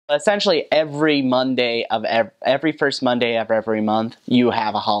Essentially, every Monday of every first Monday of every month, you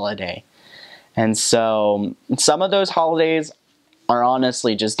have a holiday. And so some of those holidays are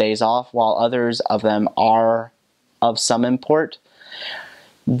honestly just days off, while others of them are of some import.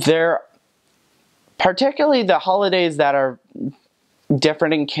 They're particularly the holidays that are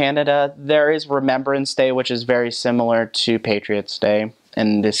different in Canada. There is Remembrance Day, which is very similar to Patriots Day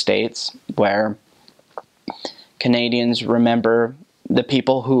in the States, where Canadians remember the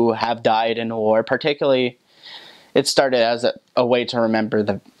people who have died in war. Particularly, it started as a way to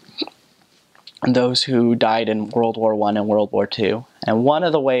remember those who died in World War I and World War II. And one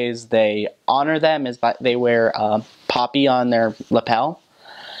of the ways they honor them is they wear a poppy on their lapel.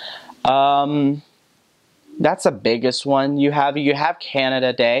 That's the biggest one. You have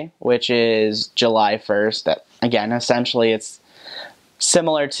Canada Day, which is July 1st. That, again, essentially it's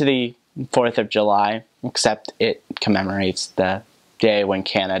similar to the 4th of July, except it commemorates the day when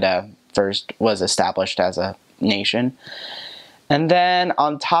Canada first was established as a nation. And then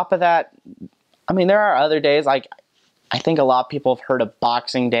on top of that, I mean, there are other days, like I think a lot of people have heard of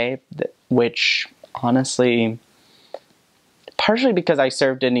Boxing Day, which honestly, partially because I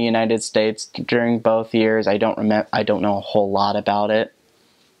served in the United States during both years, I don't know a whole lot about it,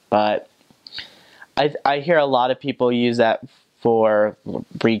 but I hear a lot of people use that for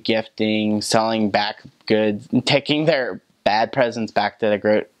regifting, selling back goods, taking their bad presents back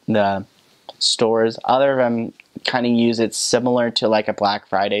to the stores. Other of them kind of use it similar to like a Black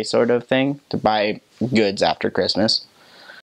Friday sort of thing to buy goods after Christmas.